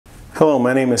Hello,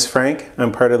 my name is Frank.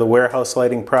 I'm part of the Warehouse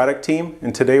Lighting product team,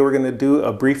 and today we're going to do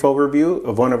a brief overview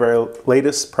of one of our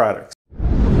latest products.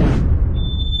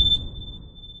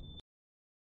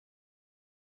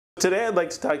 Today I'd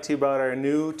like to talk to you about our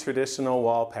new traditional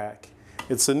wall pack.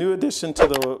 It's a new addition to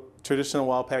the traditional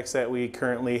wall packs that we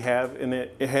currently have, and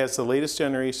it has the latest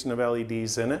generation of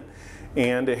LEDs in it,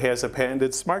 and it has a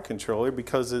patented smart controller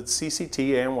because it's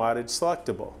CCT and wattage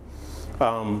selectable.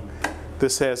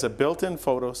 This has a built-in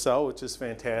photocell, which is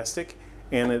fantastic,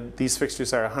 and these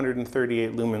fixtures are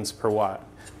 138 lumens per watt.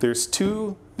 There's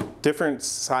two different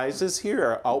sizes here,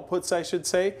 or outputs I should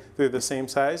say. They're the same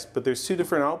size, but there's two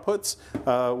different outputs,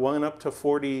 one up to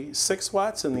 46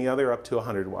 watts and the other up to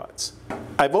 100 watts.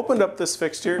 I've opened up this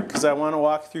fixture because I want to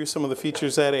walk through some of the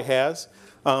features that it has.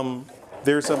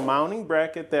 There's a mounting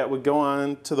bracket that would go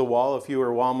on to the wall if you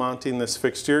were wall mounting this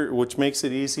fixture, which makes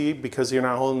it easy because you're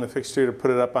not holding the fixture to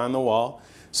put it up on the wall.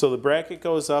 So the bracket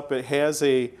goes up. It has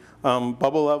a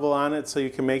bubble level on it so you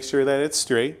can make sure that it's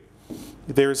straight.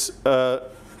 There's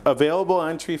available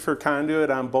entry for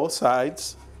conduit on both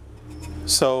sides.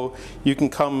 So you can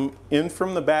come in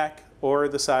from the back or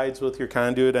the sides with your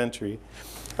conduit entry.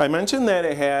 I mentioned that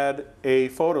it had a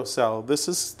photocell. This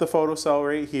is the photocell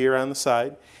right here on the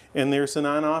side, and there's an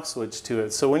on-off switch to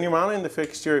it. So when you're mounting the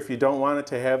fixture, if you don't want it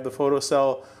to have the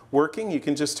photocell working, you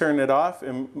can just turn it off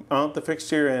and mount the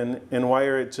fixture and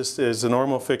wire it just as a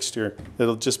normal fixture.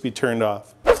 It'll just be turned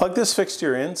off. Plug this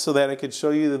fixture in so that I could show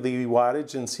you the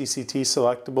wattage and CCT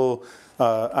selectable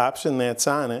option that's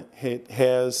on it. It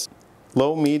has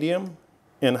low, medium,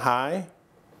 and high,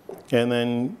 and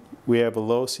then we have a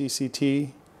low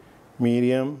CCT,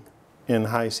 medium, and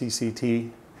high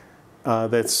CCT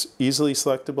that's easily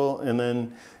selectable, and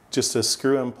then just a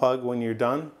screw and plug when you're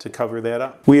done to cover that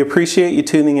up. We appreciate you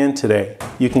tuning in today.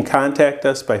 You can contact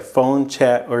us by phone,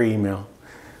 chat, or email.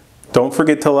 Don't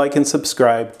forget to like and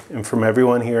subscribe, and from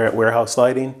everyone here at Warehouse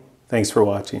Lighting, thanks for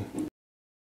watching.